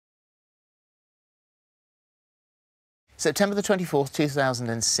September the 24th,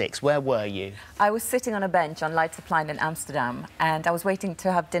 2006. Where were you? I was sitting on a bench on Leidseplein in Amsterdam, and I was waiting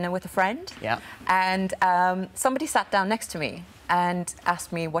to have dinner with a friend. Yeah. And somebody sat down next to me and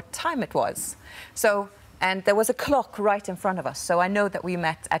asked me what time it was. And there was a clock right in front of us, so I know that we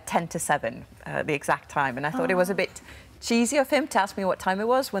met at 10 to 7, the exact time. And I thought it was a bit cheesy of him to ask me what time it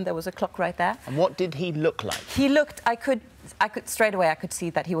was when there was a clock right there. And what did he look like? He looked, I could straight away, I could see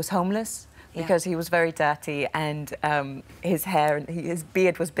that he was homeless. Yeah. Because he was very dirty, and his hair, his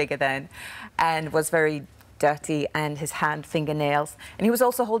beard was bigger then, and was very dirty, and his fingernails. And he was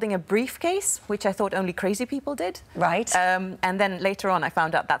also holding a briefcase, which I thought only crazy people did. Right. And then later on, I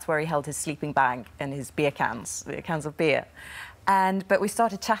found out that's where he held his sleeping bag and his beer cans, the cans of beer. But we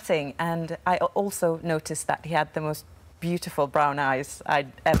started chatting, and I also noticed that he had the most beautiful brown eyes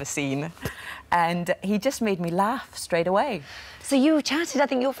I'd ever seen. And he just made me laugh straight away. So you chatted, I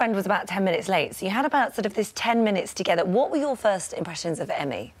think your friend was about 10 minutes late, so you had about sort of this 10 minutes together. What were your first impressions of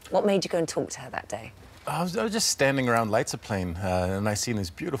Emmy? What made you go and talk to her that day? I was just standing around Leidseplein, and I seen this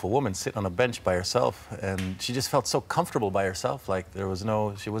beautiful woman sit on a bench by herself, and she just felt so comfortable by herself. Like there was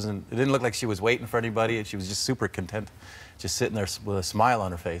no, it didn't look like she was waiting for anybody, and she was just super content, just sitting there with a smile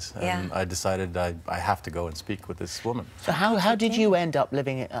on her face. And I decided I have to go and speak with this woman. So how did you end up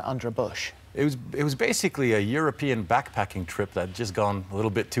living under a bush? It was basically a European backpacking trip that had just gone a little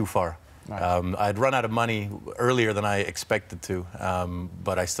bit too far. Right. I'd run out of money earlier than I expected to,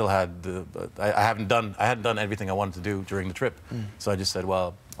 but I still had I hadn't done everything I wanted to do during the trip. So I just said,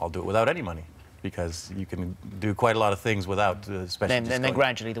 well, I'll do it without any money, because you can do quite a lot of things without, especially. Then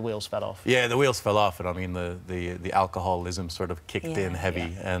gradually the wheels fell off. Yeah, the wheels fell off, and I mean the alcoholism sort of kicked in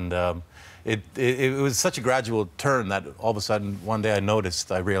heavy, and it was such a gradual turn that all of a sudden one day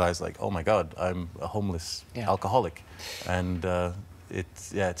I realized, like, oh my God, I'm a homeless alcoholic, and it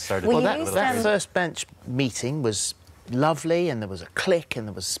started. Well, that first bench meeting was lovely, and there was a click, and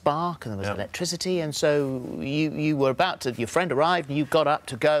there was spark, and there was electricity, and so you were about to. Your friend arrived, and you got up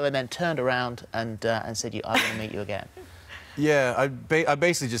to go, and then turned around and said, "I want to meet you again." Yeah, I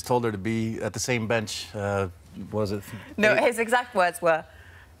basically just told her to be at the same bench. Was it? No, his exact words were,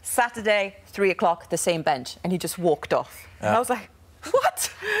 Saturday, 3 o'clock, the same bench, and he just walked off. And I was like,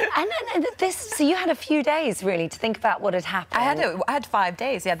 what? And so you had a few days, really, to think about what had happened. I had 5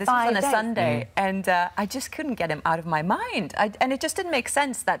 days, yeah. This was on a Sunday, and I just couldn't get him out of my mind. And it just didn't make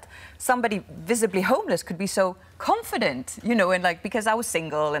sense that somebody visibly homeless could be so confident, you know, and like, because I was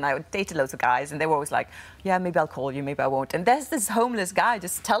single and I dated loads of guys, and they were always like, yeah, maybe I'll call you, maybe I won't. And there's this homeless guy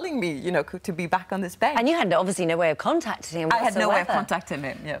just telling me, you know, to be back on this bench. And you had obviously no way of contacting him whatsoever. I had no way of contacting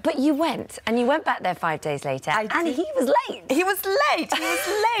him, yeah. But you went, and you went back there 5 days later, and he was late. He was late, he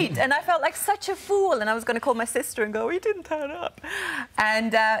was late. And I felt like such a fool, and I was going to call my sister and go, he didn't turn up.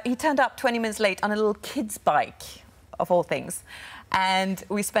 And he turned up 20 minutes late on a little kid's bike, of all things. And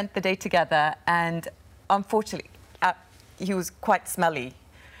we spent the day together, and unfortunately, he was quite smelly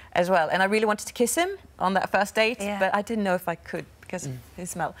as well. And I really wanted to kiss him on that first date, but I didn't know if I could because of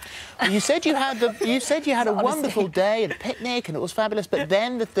his smell. Well, you said you had a wonderful day at a picnic, and it was fabulous. But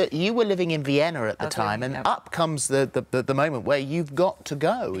then you were living in Vienna at the time, and up comes the moment where you've got to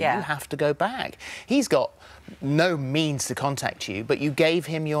go. You have to go back. He's got no means to contact you, but you gave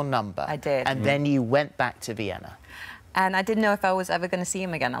him your number. I did. And then you went back to Vienna. And I didn't know if I was ever going to see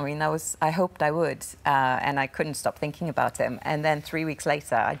him again. I mean, I hoped I would, and I couldn't stop thinking about him. And then 3 weeks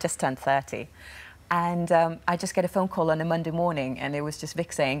later, I just turned 30, and I just get a phone call on a Monday morning, and it was just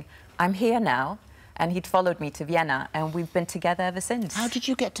Vic saying, I'm here now. And he'd followed me to Vienna, and we've been together ever since. How did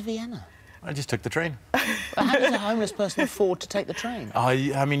you get to Vienna? I just took the train. How does a homeless person afford to take the train?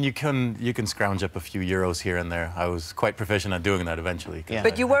 I mean, you can scrounge up a few euros here and there. I was quite proficient at doing that eventually. Yeah.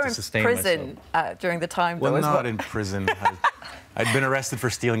 But you were in prison during the time, though, well, not in prison. I'd been arrested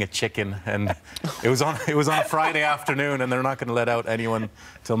for stealing a chicken, and it was on a Friday afternoon, and they're not going to let out anyone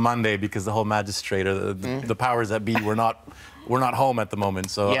till Monday because the whole magistrate or the powers that be were not home at the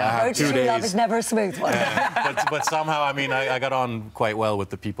moment. So I had 2 days. Love is never a smooth one. But somehow, I mean, I got on quite well with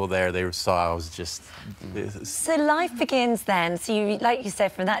the people there. They saw I was just. So life begins then. So you, like you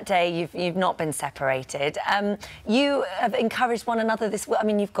said, from that day, you've not been separated. You have encouraged one another. I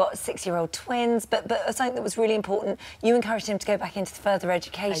mean, you've got 6-year-old twins, but something that was really important. You encouraged him to go back into further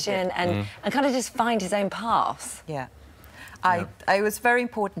education and kind of just find his own path. Yeah. It was very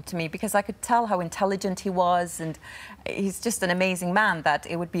important to me because I could tell how intelligent he was, and he's just an amazing man, that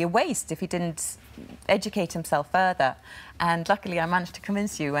it would be a waste if he didn't educate himself further. And luckily I managed to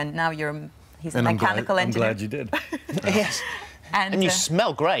convince you, and now he's a mechanical engineer. I'm glad you did. Yes. And you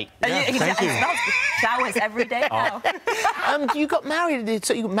smell great. Yeah, thank you. Showers every day now. You got married.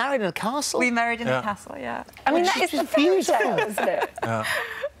 So you got married in a castle. We married in a castle. Yeah. I mean, that is the fairy tale, isn't it?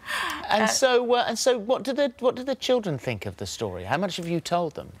 And so, what did the children think of the story? How much have you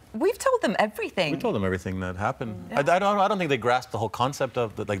told them? We've told them everything. We told them everything that happened. Yeah. I don't think they grasped the whole concept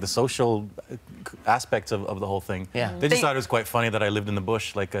of the social aspects of the whole thing. Yeah. They just thought it was quite funny that I lived in the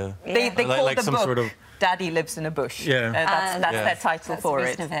bush, like a they called like the some book sort of Daddy Lives in a Bush. Yeah. That's their title for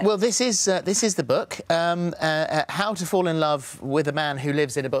it. Well, this is the book, How to Fall in Love with a Man Who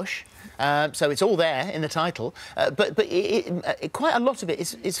Lives in a Bush. So it's all there in the title, but quite a lot of it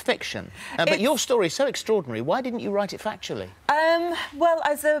is fiction. But your story is so extraordinary. Why didn't you write it factually? Well,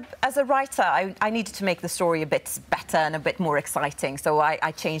 as a writer, I needed to make the story a bit better and a bit more exciting. So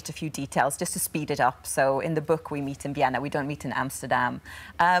I changed a few details just to speed it up. So in the book, we meet in Vienna. We don't meet in Amsterdam.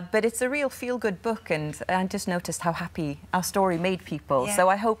 But it's a real feel-good book, and I just noticed how happy our story made people. Yeah. So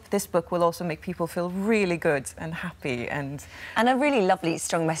I hope this book will also make people feel really good and happy. And a really lovely,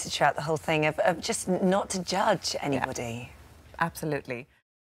 strong message throughout the whole thing of just not to judge anybody. Yeah. Absolutely.